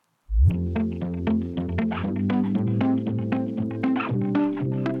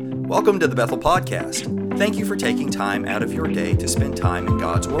Welcome to the Bethel Podcast. Thank you for taking time out of your day to spend time in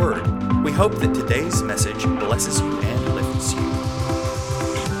God's Word. We hope that today's message blesses you and lifts you.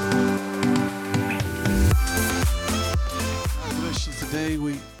 Today,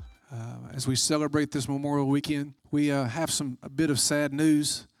 as we celebrate this Memorial Weekend, we have a bit of sad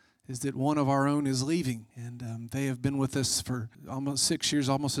news. Is that one of our own is leaving, and they have been with us for almost 6 years,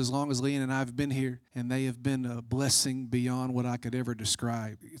 almost as long as Leanne and I have been here, and they have been a blessing beyond what I could ever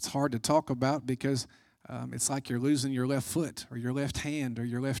describe. It's hard to talk about because it's like you're losing your left foot or your left hand or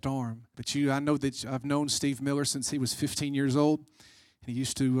your left arm. But I know that I've known Steve Miller since he was 15 years old. He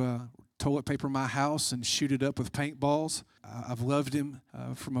used to toilet paper my house and shoot it up with paintballs. I've loved him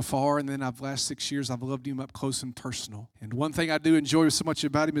from afar, and then last 6 years I've loved him up close and personal. And one thing I do enjoy so much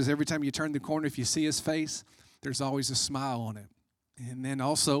about him is every time you turn the corner, if you see his face, there's always a smile on it. And then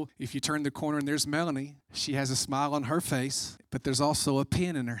also, if you turn the corner and there's Melanie, she has a smile on her face, but there's also a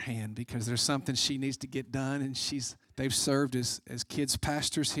pen in her hand because there's something she needs to get done, and they've served as kids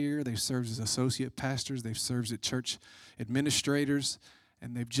pastors here, they've served as associate pastors, they've served as church administrators,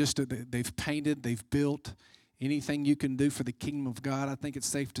 and they've painted, they've built. Anything you can do for the kingdom of God, I think it's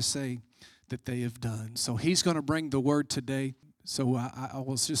safe to say that they have done. So he's going to bring the word today. So I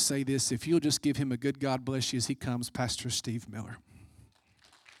will just say this. If you'll just give him a good God bless you as he comes, Pastor Steve Miller.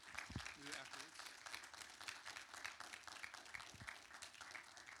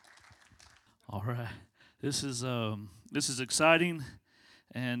 All right. This is exciting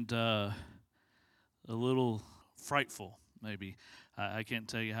and a little frightful, maybe. I can't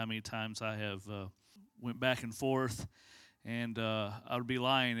tell you how many times I have went back and forth, and I would be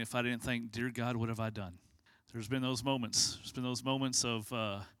lying if I didn't think, dear God, what have I done? There's been those moments. There's been those moments of,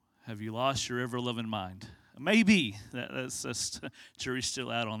 have you lost your ever-loving mind? Maybe. That's jury's still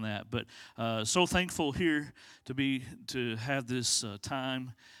out on that. But so thankful here to have this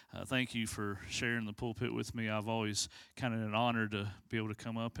time. Thank you for sharing the pulpit with me. I've always kind of an honor to be able to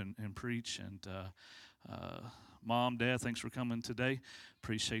come up and preach. And Mom, Dad, thanks for coming today.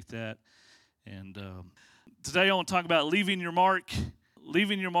 Appreciate that. And today I want to talk about leaving your mark,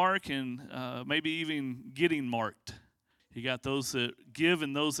 and maybe even getting marked. You got those that give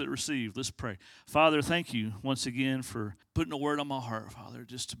and those that receive. Let's pray. Father, thank you once again for putting a word on my heart, Father,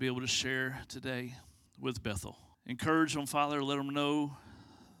 just to be able to share today with Bethel. Encourage them, Father, let them know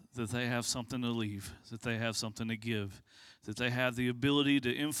that they have something to leave, that they have something to give, that they have the ability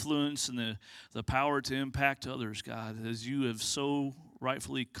to influence and the power to impact others, God, as you have so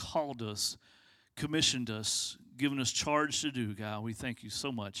rightfully called us, commissioned us, given us charge to do, God. We thank you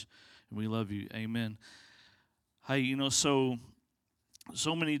so much, and we love you. Amen. Hey, so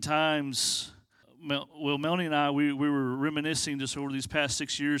many times, Melanie and I, we were reminiscing just over these past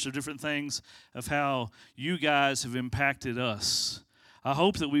 6 years of different things of how you guys have impacted us. I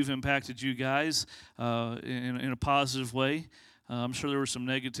hope that we've impacted you guys in a positive way. I'm sure there was some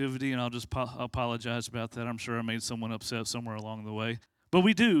negativity, and I'll just apologize about that. I'm sure I made someone upset somewhere along the way. But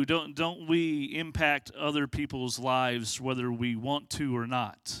we do, don't we impact other people's lives whether we want to or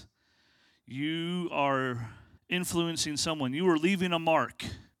not? You are influencing someone. You are leaving a mark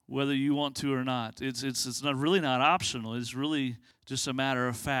whether you want to or not. It's not really not optional. It's really just a matter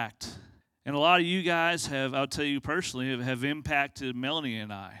of fact. And a lot of you guys I'll tell you personally, have impacted Melanie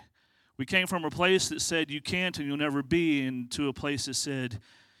and I. We came from a place that said you can't and you'll never be, into a place that said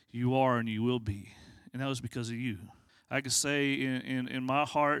you are and you will be. And that was because of you. I could say in my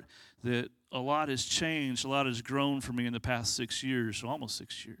heart that a lot has changed, a lot has grown for me in the past 6 years, so almost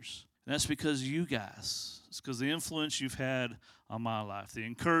 6 years. And that's because of you guys. It's because of the influence you've had on my life, the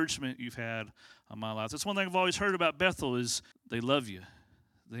encouragement you've had on my life. That's one thing I've always heard about Bethel is they love you.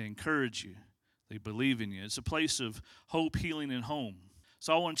 They encourage you. They believe in you. It's a place of hope, healing, and home.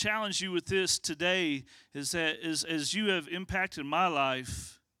 So I want to challenge you with this today is that as you have impacted my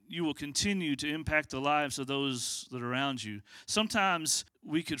life, you will continue to impact the lives of those that are around you. Sometimes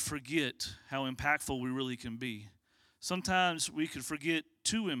we could forget how impactful we really can be. Sometimes we could forget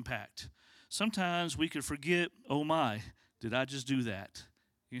to impact. Sometimes we could forget, oh my, did I just do that?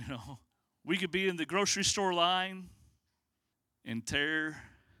 We could be in the grocery store line and tear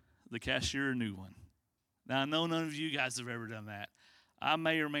the cashier a new one. Now, I know none of you guys have ever done that. I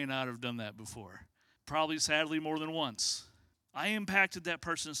may or may not have done that before. Probably, sadly, more than once. I impacted that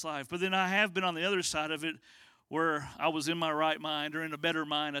person's life. But then I have been on the other side of it where I was in my right mind, or in a better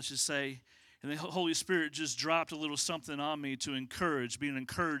mind, I should say, and the Holy Spirit just dropped a little something on me to be an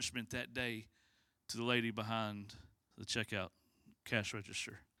encouragement that day to the lady behind the checkout cash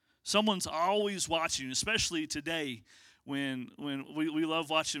register. Someone's always watching, especially today when we love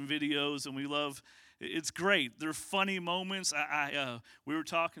watching videos, and it's great. They're funny moments. We were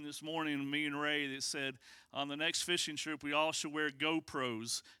talking this morning, me and Ray, that said on the next fishing trip we all should wear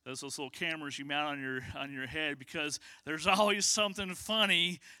GoPros. Those little cameras you mount on your head, because there's always something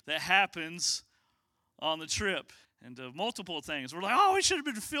funny that happens on the trip. And multiple things. We're like, oh, we should have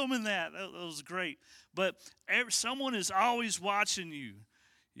been filming that. That was great. But someone is always watching you.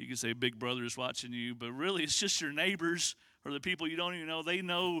 You can say Big Brother is watching you, but really it's just your neighbors or the people you don't even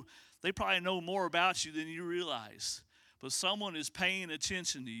know. They probably know more about you than you realize. But someone is paying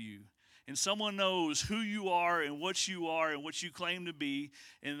attention to you. And someone knows who you are and what you claim to be.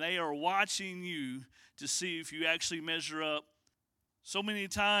 And they are watching you to see if you actually measure up. So many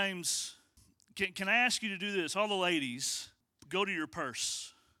times, can I ask you to do this? All the ladies, go to your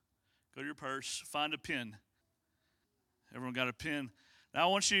purse. Go to your purse, find a pen. Everyone got a pen? Now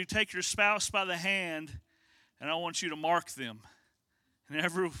I want you to take your spouse by the hand, and I want you to mark them. And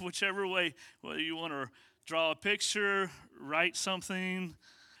whichever way, whether you want to draw a picture, write something,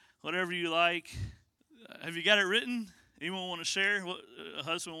 whatever you like. Have you got it written? Anyone want to share? What a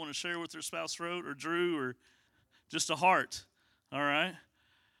husband want to share what their spouse wrote or drew, or just a heart? All right.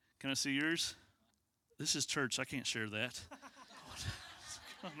 Can I see yours? This is church. I can't share that.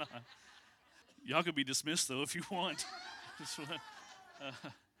 Come on. Y'all could be dismissed though if you want.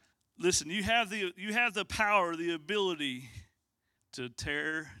 Listen, you have the power, the ability to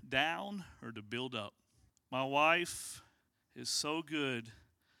tear down or to build up. My wife is so good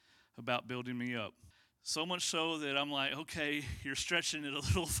about building me up. So much so that I'm like, okay, you're stretching it a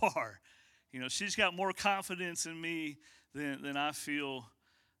little far. She's got more confidence in me than I feel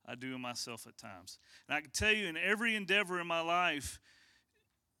I do in myself at times. And I can tell you, in every endeavor in my life,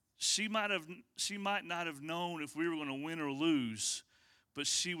 she might not have known if we were going to win or lose, but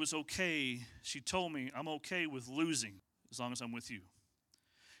she was okay. She told me, I'm okay with losing as long as I'm with you.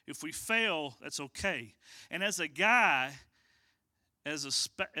 If we fail, that's okay. And as a guy, as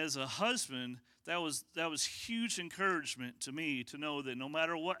a husband, that was huge encouragement to me to know that no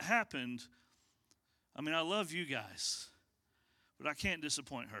matter what happened, I love you guys, but I can't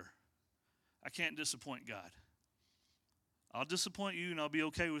disappoint her. I can't disappoint God. I'll disappoint you, and I'll be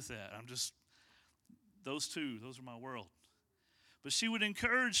okay with that. Those are my world. But she would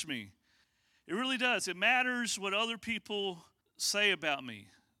encourage me. It really does. It matters what other people say about me.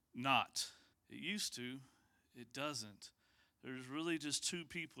 Not. It used to. It doesn't. There's really just two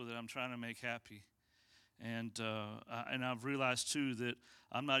people that I'm trying to make happy. And I've realized, too, that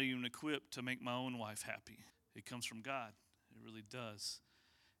I'm not even equipped to make my own wife happy. It comes from God. It really does.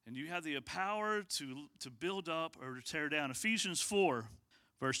 And you have the power to build up or to tear down. Ephesians 4,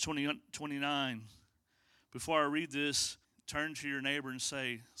 verse 29. Before I read this, turn to your neighbor and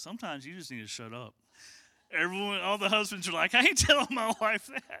say, sometimes you just need to shut up. All the husbands are like, I ain't telling my wife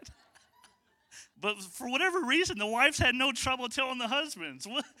that. But for whatever reason, the wives had no trouble telling the husbands.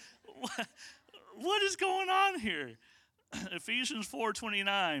 What is going on here? Ephesians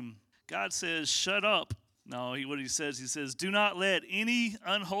 4:29. God says, shut up. No, what he says, do not let any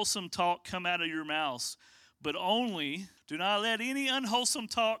unwholesome talk come out of your mouths, but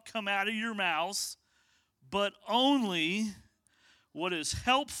only what is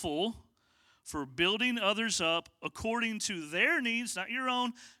helpful for building others up according to their needs, not your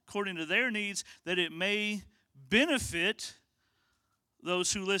own, according to their needs, that it may benefit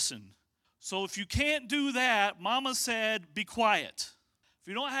those who listen. So if you can't do that, Mama said, be quiet. If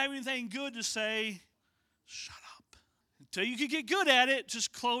you don't have anything good to say, shut up. Until you can get good at it,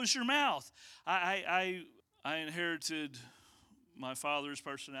 just close your mouth. I inherited my father's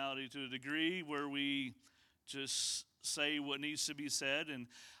personality to a degree where we just say what needs to be said, and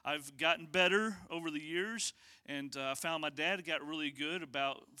I've gotten better over the years, and I found my dad got really good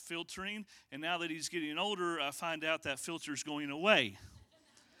about filtering, and now that he's getting older, I find out that filter's going away.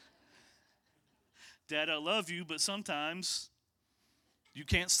 Dad, I love you, but sometimes you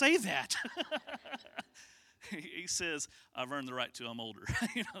can't say that. He says, I've earned the right to, I'm older.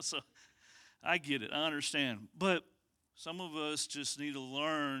 So I get it, I understand, but some of us just need to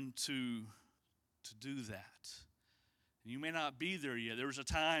learn to do that. You may not be there yet. There was a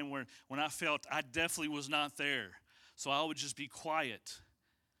time when I felt I definitely was not there. So I would just be quiet.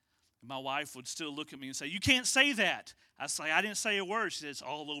 And my wife would still look at me and say, you can't say that. I say, I didn't say a word. She said, it's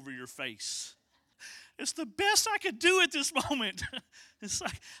all over your face. It's the best I could do at this moment. It's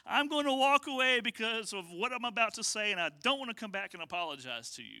like, I'm going to walk away because of what I'm about to say, and I don't want to come back and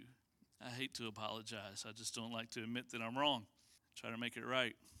apologize to you. I hate to apologize. I just don't like to admit that I'm wrong. Try to make it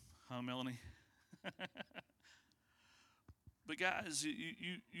right. Huh, Melanie? But guys,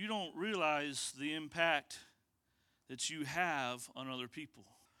 you don't realize the impact that you have on other people.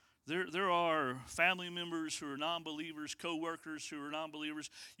 There are family members who are non-believers, co-workers who are non-believers.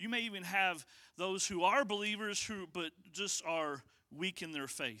 You may even have those who are believers but just are weak in their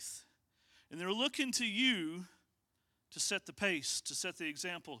faith. And they're looking to you to set the pace, to set the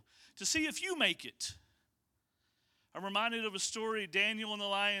example, to see if you make it. I'm reminded of a story, Daniel in the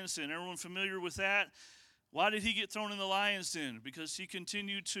lion's den. Everyone familiar with that? Why did he get thrown in the lion's den? Because he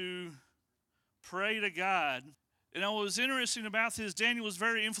continued to pray to God. And what was interesting about this, Daniel was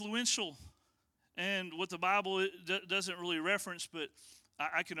very influential. And what the Bible doesn't really reference, but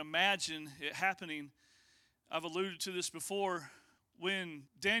I can imagine it happening. I've alluded to this before. When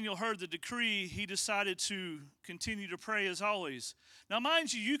Daniel heard the decree, he decided to continue to pray as always. Now,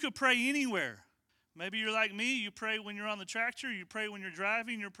 mind you could pray anywhere. Maybe you're like me, you pray when you're on the tractor, you pray when you're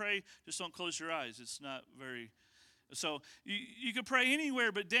driving, you pray, just don't close your eyes. It's not very, so you could pray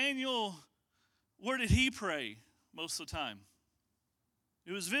anywhere, but Daniel, where did he pray most of the time?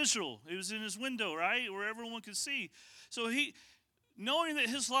 It was visual. It was in his window, right, where everyone could see. So he, knowing that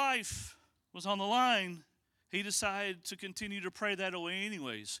his life was on the line, he decided to continue to pray that away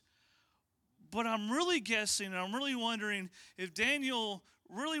anyways. But I'm really guessing, and I'm really wondering if Daniel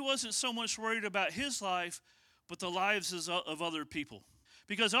really wasn't so much worried about his life, but the lives of other people.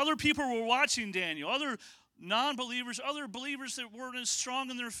 Because other people were watching Daniel. Other non-believers, other believers that weren't as strong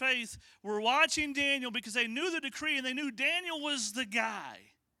in their faith were watching Daniel because they knew the decree and they knew Daniel was the guy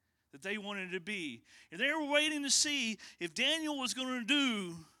that they wanted to be. And they were waiting to see if Daniel was going to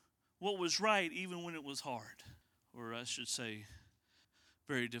do what was right even when it was hard. Or I should say,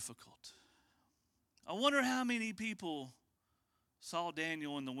 very difficult. I wonder how many people saw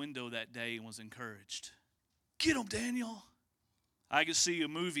Daniel in the window that day and was encouraged. Get him, Daniel. I could see a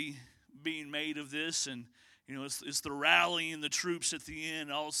movie being made of this, and it's the rallying the troops at the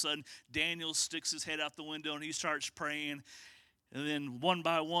end. All of a sudden, Daniel sticks his head out the window and he starts praying. And then one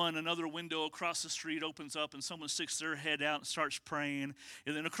by one, another window across the street opens up and someone sticks their head out and starts praying.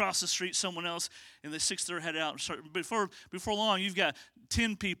 And then across the street, someone else, and they stick their head out. And before long, you've got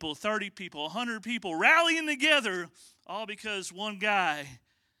 10 people, 30 people, 100 people rallying together, all because one guy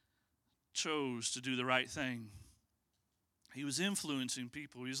chose to do the right thing. He was influencing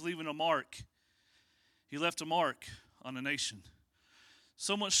people. He was leaving a mark. He left a mark on a nation.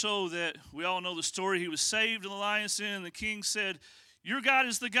 So much so that we all know the story. He was saved in the lion's den, and the king said, "Your God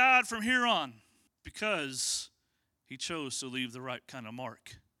is the God from here on," because he chose to leave the right kind of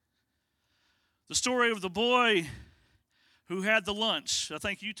mark. The story of the boy who had the lunch. I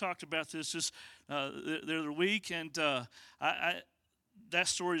think you talked about this just the other week, and that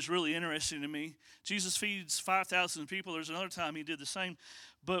story is really interesting to me. Jesus feeds 5,000 people. There's another time he did the same.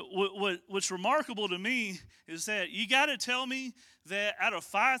 But what's remarkable to me is that you got to tell me that out of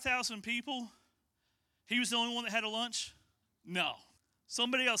 5,000 people, he was the only one that had a lunch? No.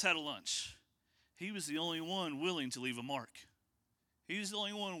 Somebody else had a lunch. He was the only one willing to leave a mark. He was the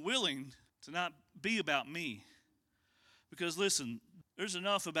only one willing to not be about me. Because listen, there's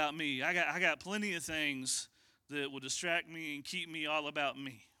enough about me. I got plenty of things that will distract me and keep me all about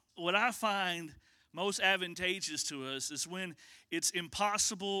me. What I find most advantageous to us is when it's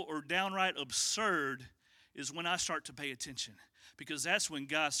impossible or downright absurd is when I start to pay attention, because that's when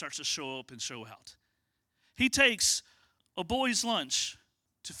God starts to show up and show out. He takes a boy's lunch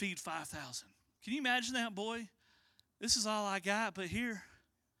to feed 5,000. Can you imagine that, boy? This is all I got, but here,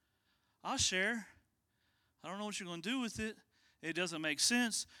 I'll share. I don't know what you're going to do with it. It doesn't make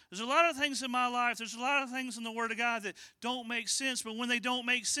sense. There's a lot of things in my life, there's a lot of things in the Word of God that don't make sense, but when they don't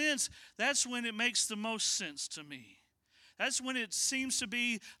make sense, that's when it makes the most sense to me. That's when it seems to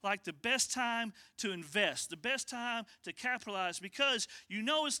be like the best time to invest, the best time to capitalize, because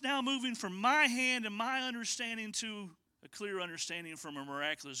it's now moving from my hand and my understanding to a clear understanding from a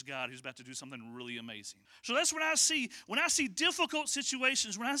miraculous God who's about to do something really amazing. So that's what I see. When I see difficult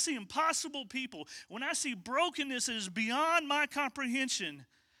situations, when I see impossible people, when I see brokenness that is beyond my comprehension,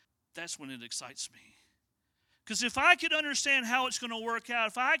 that's when it excites me. Because if I could understand how it's going to work out,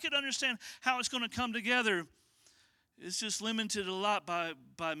 if I could understand how it's going to come together, it's just limited a lot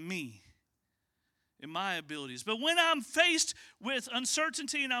by me and my abilities. But when I'm faced with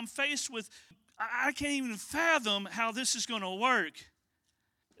uncertainty and I'm faced with I can't even fathom how this is going to work,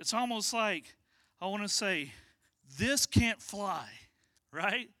 it's almost like I want to say, this can't fly,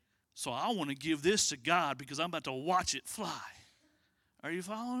 right? So I want to give this to God because I'm about to watch it fly. Are you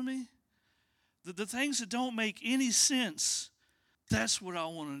following me? The things that don't make any sense, that's what I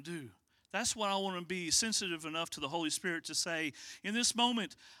want to do. That's what I want to be sensitive enough to the Holy Spirit to say, in this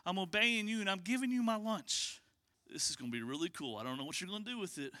moment, I'm obeying you and I'm giving you my lunch. This is going to be really cool. I don't know what you're going to do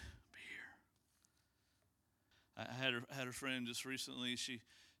with it. I had a friend just recently. She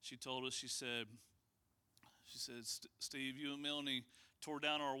told us, she said, Steve, you and Melanie tore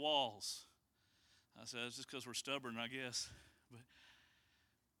down our walls. I said, it's just because we're stubborn, I guess.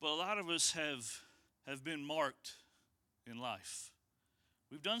 But a lot of us have been marked in life.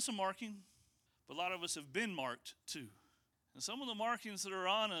 We've done some marking, but a lot of us have been marked too. And some of the markings that are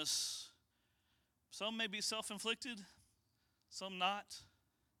on us, some may be self-inflicted, some not,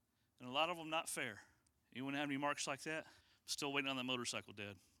 and a lot of them not fair. Anyone have any marks like that? Still waiting on that motorcycle,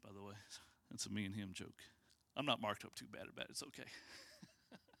 Dad, by the way. That's a me and him joke. I'm not marked up too bad about it. It's okay.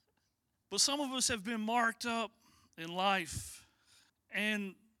 But some of us have been marked up in life.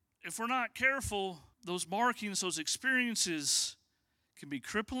 And if we're not careful, those markings, those experiences can be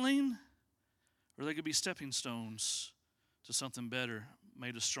crippling, or they could be stepping stones to something better,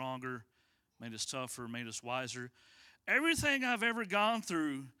 made us stronger, made us tougher, made us wiser. Everything I've ever gone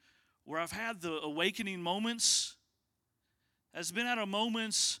through where I've had the awakening moments has been out of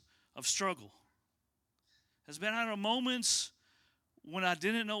moments of struggle, has been out of moments when I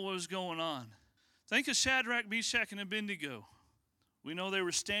didn't know what was going on. Think of Shadrach, Meshach, and Abednego. We know they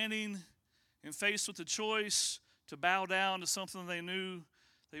were standing and faced with the choice to bow down to something they knew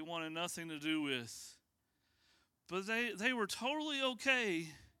they wanted nothing to do with. But they were totally okay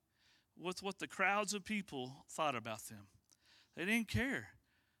with what the crowds of people thought about them. They didn't care.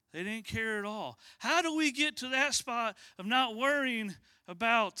 They didn't care at all. How do we get to that spot of not worrying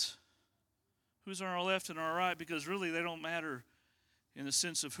about who's on our left and our right? Because really they don't matter in the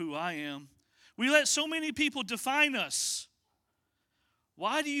sense of who I am. We let so many people define us.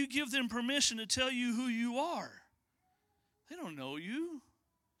 Why do you give them permission to tell you who you are? They don't know you.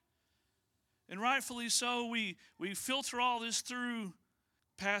 And rightfully so, we filter all this through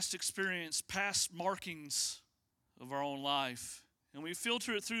past experience, past markings of our own life. And we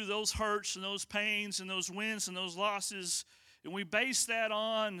filter it through those hurts and those pains and those wins and those losses. And we base that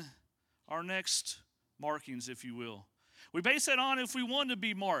on our next markings, if you will. We base that on if we want to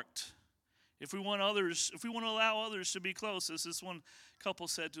be marked. If we want to allow others to be close. As this one couple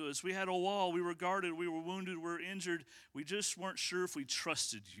said to us, we had a wall, we were guarded, we were wounded, we were injured. We just weren't sure if we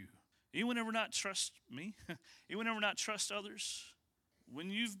trusted you. Anyone ever not trust me? Anyone ever not trust others? When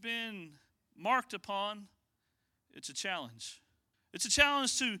you've been marked upon, it's a challenge. It's a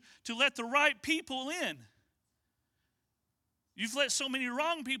challenge to let the right people in. You've let so many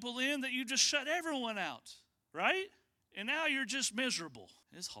wrong people in that you just shut everyone out, right? And now you're just miserable.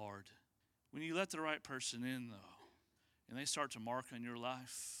 It's hard. When you let the right person in, though, and they start to mark on your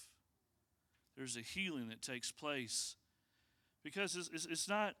life, there's a healing that takes place. Because it's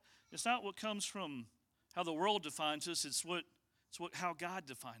not what comes from how the world defines us, it's how God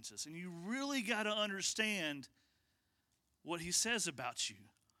defines us. And you really got to understand what he says about you.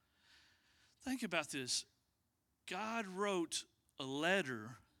 Think about this. God wrote a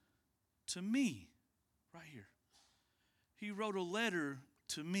letter to me right here. He wrote a letter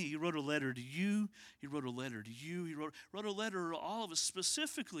to me. He wrote a letter to you. He wrote a letter to you. He wrote a letter to all of us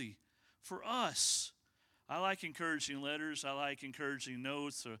specifically for us. I like encouraging letters. I like encouraging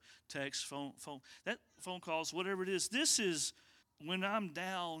notes or text, phone calls, whatever it is. This is when I'm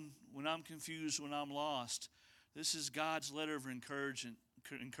down, when I'm confused, when I'm lost. This is God's letter of encouragement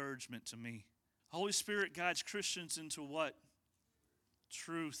to me. Holy Spirit guides Christians into what?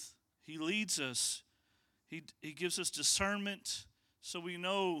 Truth. He leads us. He gives us discernment so we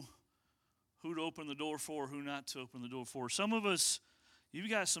know who to open the door for, who not to open the door for. Some of us, you've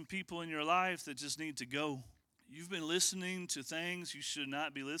got some people in your life that just need to go. You've been listening to things you should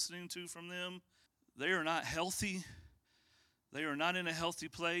not be listening to from them. They are not healthy. They are not in a healthy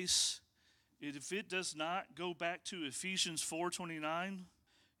place. If it does not go back to Ephesians 4:29,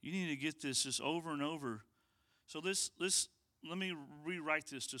 you need to get this just over and over. So let me rewrite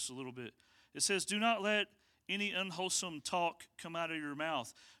this just a little bit. It says, do not let any unwholesome talk come out of your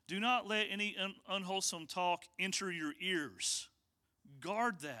mouth. Do not let any unwholesome talk enter your ears.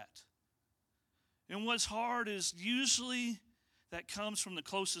 Guard that. And what's hard is usually that comes from the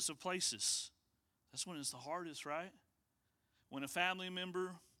closest of places. That's when it's the hardest, right? When a family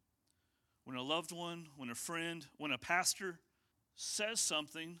member, when a loved one, when a friend, when a pastor says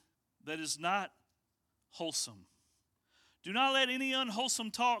something that is not wholesome. Do not let any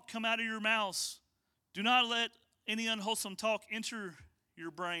unwholesome talk come out of your mouths. Do not let any unwholesome talk enter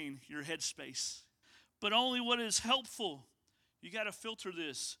your brain, your headspace. But only what is helpful. You got to filter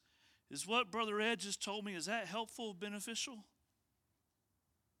this. Is what Brother Ed just told me, is that helpful, beneficial?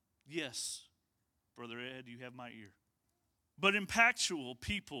 Yes, Brother Ed, you have my ear. But impactful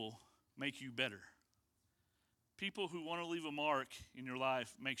people make you better. People who want to leave a mark in your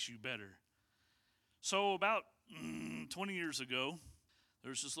life makes you better. So about 20 years ago, there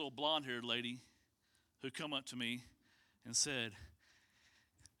was this little blonde-haired lady who come up to me and said,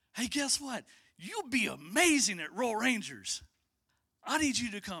 "Hey, guess what? You'll be amazing at Royal Rangers. I need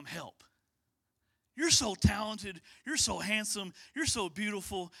you to come help. You're so talented. You're so handsome. You're so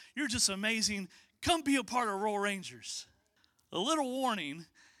beautiful. You're just amazing. Come be a part of Royal Rangers." A little warning,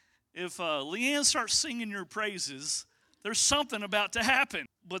 if Leanne starts singing your praises, there's something about to happen.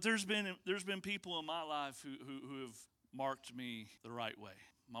 But there's been people in my life who have marked me the right way.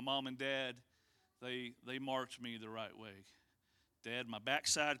 My mom and dad, they marked me the right way. Dad, my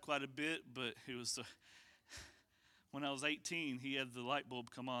backside quite a bit, but it was when I was 18, he had the light bulb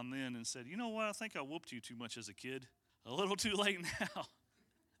come on then and said, "You know what, I think I whooped you too much as a kid. A little too late now.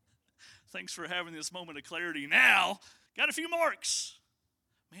 Thanks for having this moment of clarity now. Got a few marks."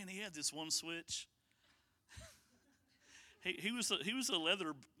 Man, he had this one switch. He was a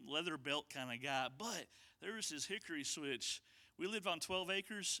leather belt kind of guy, but there was this hickory switch. We lived on 12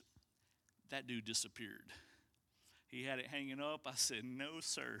 acres. That dude disappeared. He had it hanging up. I said, "No,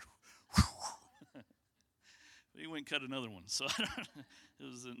 sir." He went and cut another one. So it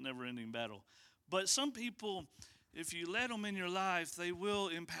was a never-ending battle. But some people, if you let them in your life, they will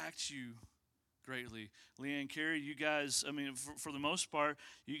impact you greatly. Leanne, Carrie, you guys, I mean, for the most part,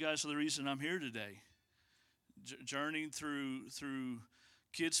 you guys are the reason I'm here today. Journeying through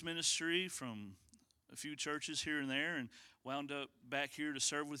kids ministry from a few churches here and there, and wound up back here to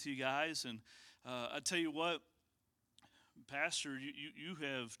serve with you guys. And I tell you what, Pastor, you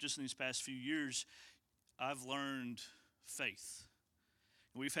have, just in these past few years, I've learned faith.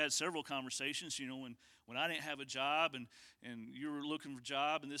 And we've had several conversations, when I didn't have a job and you were looking for a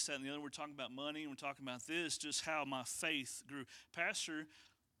job and this, that, and the other. We're talking about money and we're talking about this, just how my faith grew. Pastor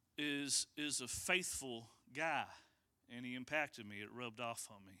is a faithful guy, and he impacted me. It rubbed off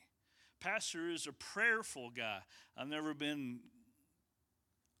on me. Pastor is a prayerful guy. I've never been,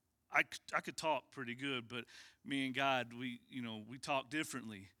 I could talk pretty good, but me and God, we talk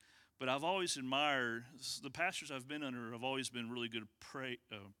differently. But I've always admired, the pastors I've been under have always been really good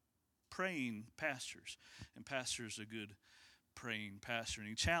praying pastors. And Pastor is a good praying pastor, and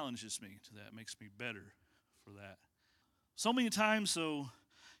he challenges me to that, makes me better for that. So many times, though,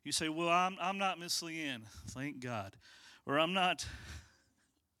 you say, "Well, I'm not Miss Leanne, thank God," or I'm not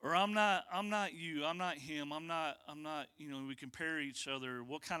you, I'm not him, I'm not. We compare each other.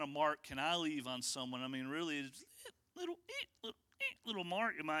 What kind of mark can I leave on someone? I mean, really, little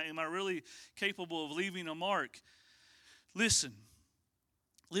mark. Am I really capable of leaving a mark? Listen,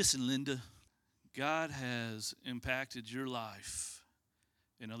 Linda. God has impacted your life,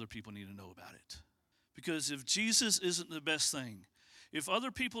 and other people need to know about it. Because if Jesus isn't the best thing, if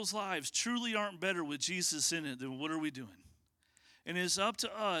other people's lives truly aren't better with Jesus in it, then what are we doing? And it's up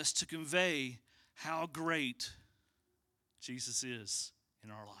to us to convey how great Jesus is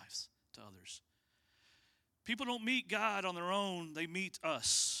in our lives to others. People don't meet God on their own, they meet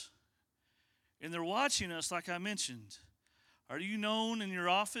us. And they're watching us, like I mentioned. Are you known in your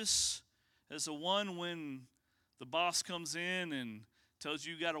office as the one when the boss comes in and tells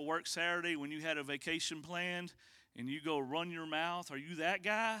you got to work Saturday when you had a vacation planned and you go run your mouth? Are you that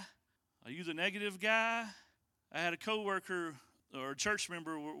guy? Are you the negative guy? I had a coworker or a church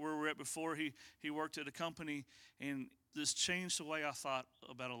member where we were at before. He worked at a company, and this changed the way I thought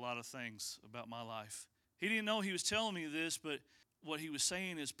about a lot of things about my life. He didn't know he was telling me this, but what he was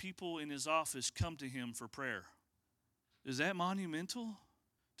saying is people in his office come to him for prayer. Is that monumental?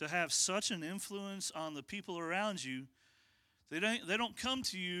 To have such an influence on the people around you, they don't come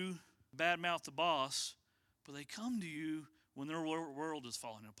to you badmouth the boss, but they come to you when their world is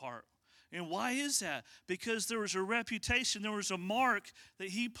falling apart. And why is that? Because there was a reputation, there was a mark that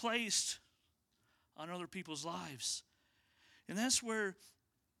he placed on other people's lives. And that's where,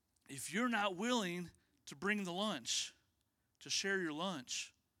 if you're not willing to bring the lunch, to share your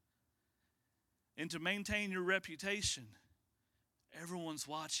lunch, and to maintain your reputation, everyone's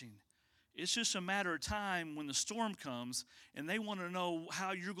watching. It's just a matter of time when the storm comes and they want to know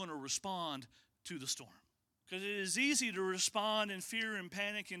how you're going to respond to the storm. Because it is easy to respond in fear and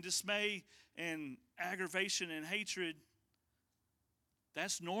panic and dismay and aggravation and hatred.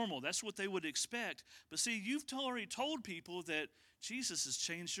 That's normal. That's what they would expect. But see, you've already told people that Jesus has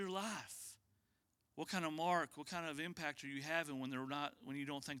changed your life. What kind of mark, what kind of impact are you having when you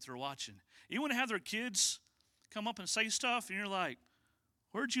don't think they're watching? You want to have their kids come up and say stuff, and you're like,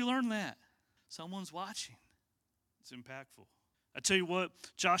 "Where'd you learn that?" Someone's watching. It's impactful. I tell you what,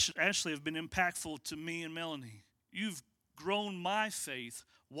 Josh and Ashley have been impactful to me and Melanie. You've grown my faith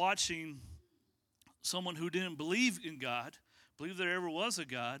watching someone who didn't believe in God, believe there ever was a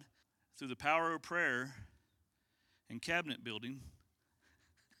God, through the power of prayer, and cabinet building.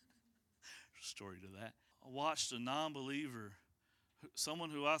 Story to that. I watched a non-believer, someone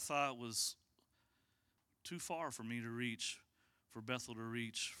who I thought was too far for me to reach, for Bethel to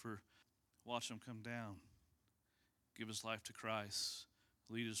reach, watch him come down, give his life to Christ,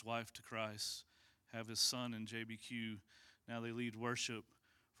 lead his wife to Christ, have his son in JBQ. Now they lead worship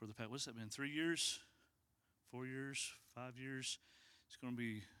for the past, what's that been, 3 years, 4 years, 5 years? It's going to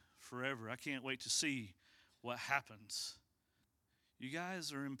be forever. I can't wait to see what happens. You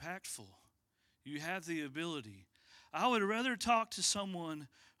guys are impactful. You have the ability. I would rather talk to someone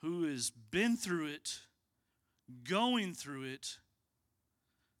who has been through it, going through it,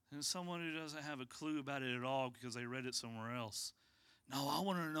 than someone who doesn't have a clue about it at all because they read it somewhere else. No, I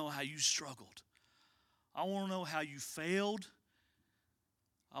want to know how you struggled. I want to know how you failed.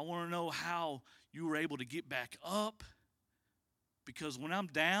 I want to know how you were able to get back up. Because when I'm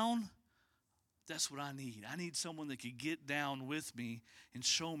down, that's what I need. I need someone that could get down with me and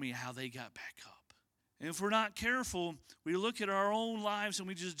show me how they got back up. And if we're not careful, we look at our own lives and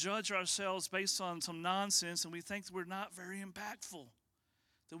we just judge ourselves based on some nonsense, and we think that we're not very impactful,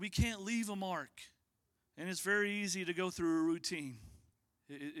 that we can't leave a mark. And it's very easy to go through a routine.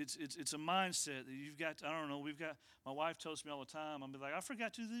 It's a mindset that you've got. I don't know. My wife tells me all the time. I'm like, I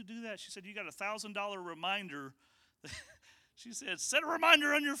forgot to do that. She said, you got a $1,000 reminder. She said, set a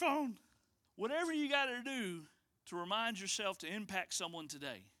reminder on your phone. Whatever you got to do to remind yourself to impact someone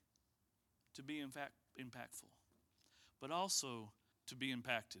today, to be impactful, but also to be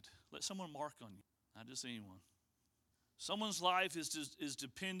impacted. Let someone mark on you, not just anyone. Someone's life is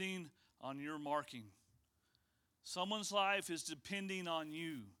depending on your marking. Someone's life is depending on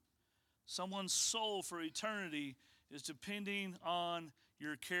you. Someone's soul for eternity is depending on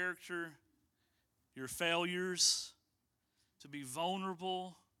your character, your failures, to be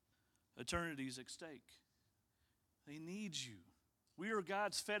vulnerable. Eternity's at stake. They need you. We are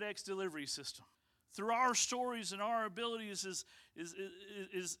God's FedEx delivery system. Through our stories and our abilities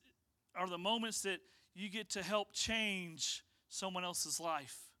are the moments that you get to help change someone else's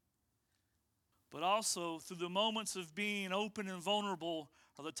life. But also, through the moments of being open and vulnerable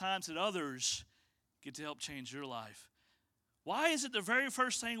are the times that others get to help change your life. Why is it the very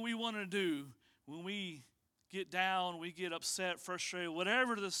first thing we want to do when we get down, we get upset, frustrated,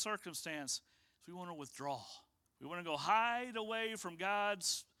 whatever the circumstance, is we want to withdraw. We want to go hide away from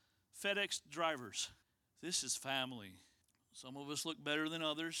God's FedEx drivers. This is family. Some of us look better than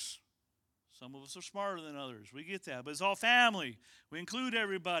others. Some of us are smarter than others. We get that. But it's all family. We include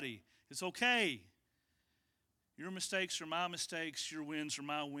everybody. It's okay. Your mistakes are my mistakes. Your wins are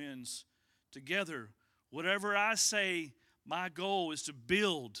my wins. Together, whatever I say, my goal is to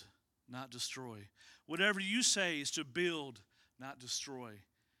build, not destroy. Whatever you say is to build, not destroy.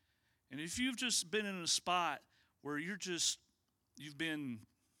 And if you've just been in a spot where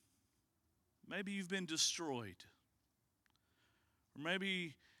maybe you've been destroyed, or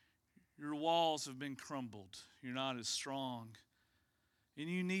maybe your walls have been crumbled, you're not as strong, and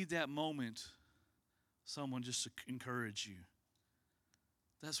you need that moment, someone just to encourage you.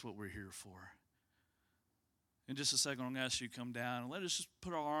 That's what we're here for. In just a second, I'm going to ask you to come down and let us just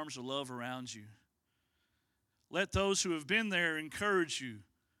put our arms of love around you. Let those who have been there encourage you,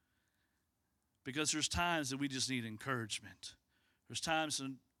 because there's times that we just need encouragement. There's times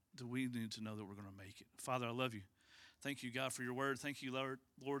that we need to know that we're going to make it. Father, I love you. Thank you, God, for your word. Thank you,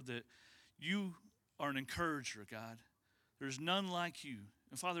 Lord, that you are an encourager, God. There's none like you.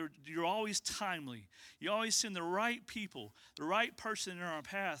 And Father, you're always timely. You always send the right people, the right person in our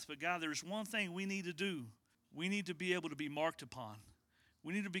path. But God, there's one thing we need to do. We need to be able to be marked upon.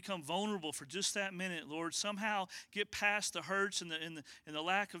 We need to become vulnerable for just that minute, Lord. Somehow get past the hurts and the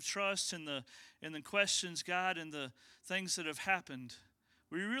lack of trust and the questions, God, and the things that have happened.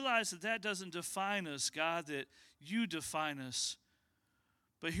 We realize that doesn't define us, God, that you define us.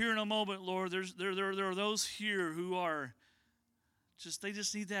 But here in a moment, Lord, there are those here who are they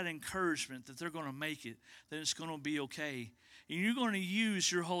just need that encouragement that they're going to make it, that it's going to be okay. And you're going to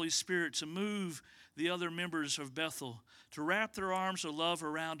use your Holy Spirit to move the other members of Bethel, to wrap their arms of love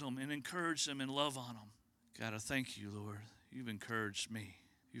around them and encourage them and love on them. God, I thank you, Lord. You've encouraged me.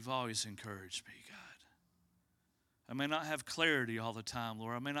 You've always encouraged me, God. I may not have clarity all the time,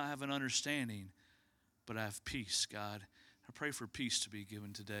 Lord. I may not have an understanding, but I have peace, God. I pray for peace to be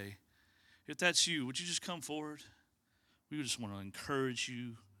given today. If that's you, would you just come forward? We just want to encourage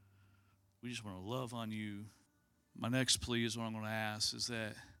you. We just want to love on you. My next plea is what I'm going to ask is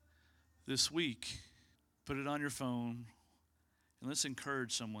that this week, put it on your phone, and let's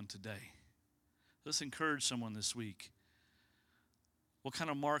encourage someone today. Let's encourage someone this week. What kind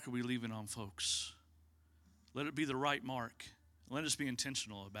of mark are we leaving on folks? Let it be the right mark. Let us be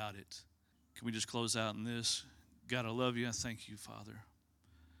intentional about it. Can we just close out in this? God, I love you. I thank you, Father,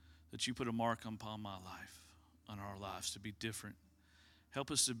 that you put a mark upon my life, on our lives, to be different.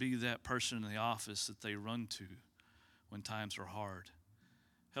 Help us to be that person in the office that they run to when times are hard.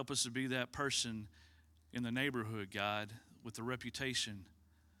 Help us to be that person in the neighborhood, God, with the reputation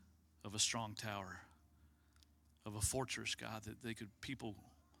of a strong tower, of a fortress, God, that people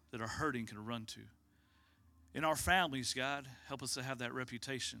that are hurting can run to. In our families, God, help us to have that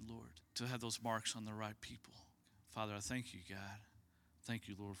reputation, Lord, to have those marks on the right people. Father, I thank you, God. Thank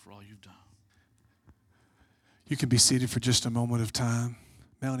you, Lord, for all you've done. You can be seated for just a moment of time.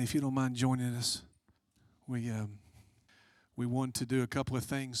 Melanie, if you don't mind joining us, we want to do a couple of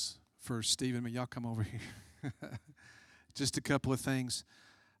things for Stephen. Y'all come over here. Just a couple of things.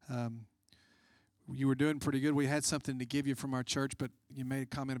 You were doing pretty good. We had something to give you from our church, but you made a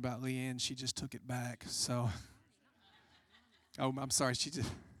comment about Leanne. She just took it back. So, I'm sorry.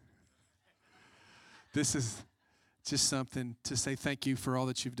 This is just something to say thank you for all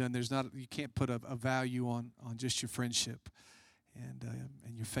that you've done. You can't put a value on just your friendship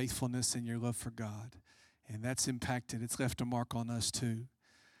and your faithfulness and your love for God. And that's impacted. It's left a mark on us too.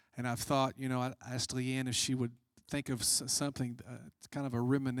 And I've thought, I asked Leanne if she would think of something, kind of a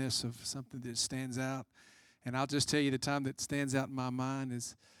reminisce of something that stands out. And I'll just tell you the time that stands out in my mind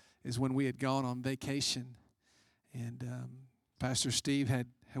is when we had gone on vacation. And Pastor Steve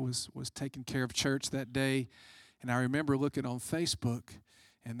was taking care of church that day. And I remember looking on Facebook,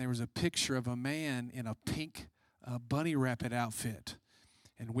 and there was a picture of a man in a pink bunny rabbit outfit.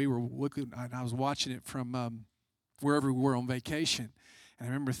 And we were looking, and I was watching it from wherever we were on vacation. And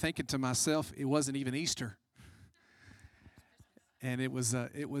I remember thinking to myself, it wasn't even Easter. And it was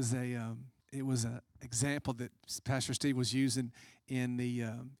a example that Pastor Steve was using in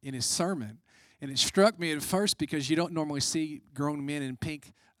his sermon. And it struck me at first because you don't normally see grown men in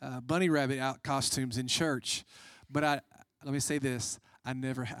pink bunny rabbit out costumes in church. But let me say this, I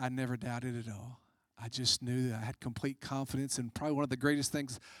never doubted it at all. I just knew that I had complete confidence, and probably one of the greatest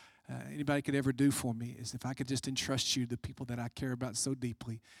things anybody could ever do for me is if I could just entrust you to the people that I care about so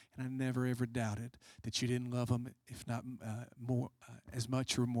deeply. And I never ever doubted that you didn't love them, if not more as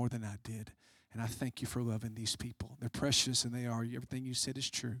much or more than I did. And I thank you for loving these people. They're precious, and they are. Everything you said is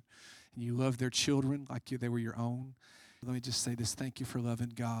true. And you love their children like they were your own. Let me just say this. Thank you for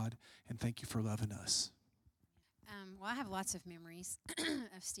loving God, and thank you for loving us. Well, I have lots of memories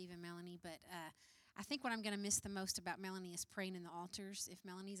of Steve and Melanie, but I think what I'm going to miss the most about Melanie is praying in the altars. If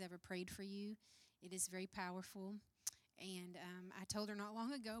Melanie's ever prayed for you, it is very powerful. And I told her not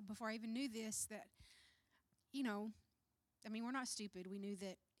long ago, before I even knew this, that, we're not stupid. We knew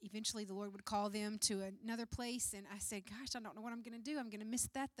that eventually the Lord would call them to another place. And I said, gosh, I don't know what I'm going to do. I'm going to miss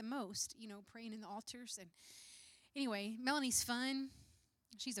that the most, praying in the altars. And anyway, Melanie's fun.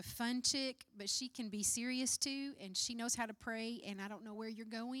 She's a fun chick, but she can be serious too, and she knows how to pray, and I don't know where you're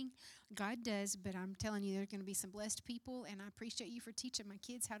going. God does, but I'm telling you, there's going to be some blessed people, and I appreciate you for teaching my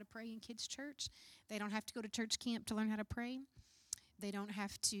kids how to pray in kids' church. They don't have to go to church camp to learn how to pray. They don't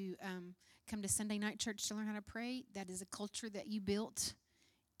have to come to Sunday night church to learn how to pray. That is a culture that you built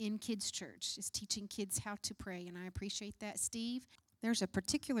in kids' church, is teaching kids how to pray, and I appreciate that, Steve. There's a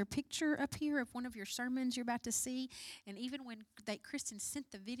particular picture up here of one of your sermons you're about to see. And even when Kristen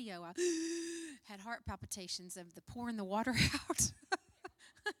sent the video, I had heart palpitations of the pouring the water out.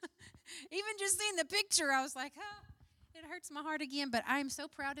 Even just seeing the picture, I was like, it hurts my heart again. But I am so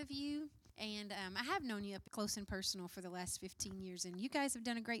proud of you. And I have known you up close and personal for the last 15 years. And you guys have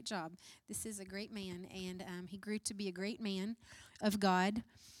done a great job. This is a great man. And he grew to be a great man of God.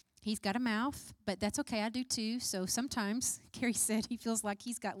 He's got a mouth, but that's okay. I do too. So sometimes, Carrie said he feels like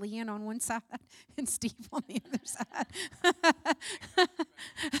he's got Leanne on one side and Steve on the other side.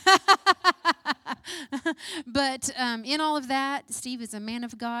 But in all of that, Steve is a man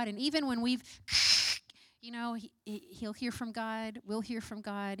of God. And even when we've, he'll hear from God. We'll hear from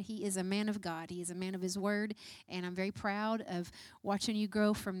God. He is a man of God. He is a man of his word. And I'm very proud of watching you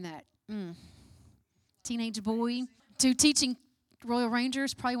grow from that teenage boy to teaching Royal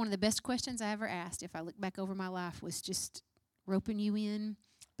Rangers. Probably one of the best questions I ever asked, if I look back over my life, was just roping you in,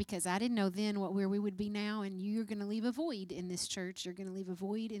 because I didn't know then where we would be now, and you're going to leave a void in this church. You're going to leave a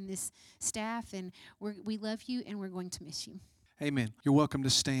void in this staff, and we love you, and we're going to miss you. Amen. You're welcome to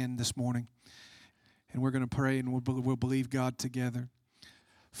stand this morning, and we're going to pray, and we'll believe God together.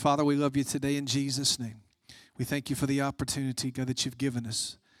 Father, we love you today in Jesus' name. We thank you for the opportunity, God, that you've given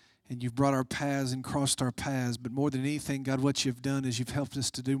us. And you've brought our paths and crossed our paths. But more than anything, God, what you've done is you've helped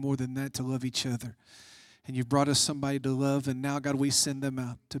us to do more than that, to love each other. and you've brought us somebody to love, and now, God, we send them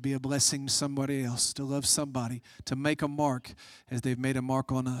out to be a blessing to somebody else, to love somebody, to make a mark as they've made a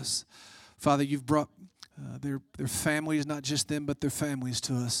mark on us. Father, you've brought their families, not just them, but their families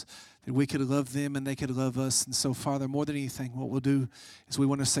to us, that we could love them and they could love us. And so, Father, more than anything, what we'll do is we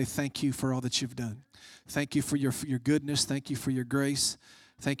want to say thank you for all that you've done. Thank you for your goodness. Thank you for your grace.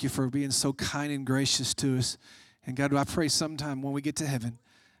 Thank you for being so kind and gracious to us. And God, I pray sometime when we get to heaven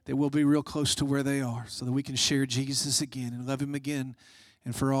that we'll be real close to where they are so that we can share Jesus again and love him again.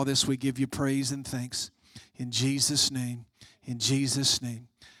 And for all this, we give you praise and thanks. In Jesus' name,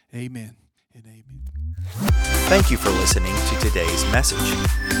 amen and amen. Thank you for listening to today's message.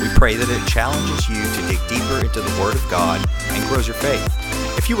 We pray that it challenges you to dig deeper into the Word of God and grows your faith.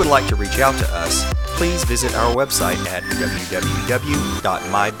 If you would like to reach out to us, please visit our website at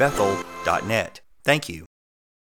www.mybethel.net. Thank you.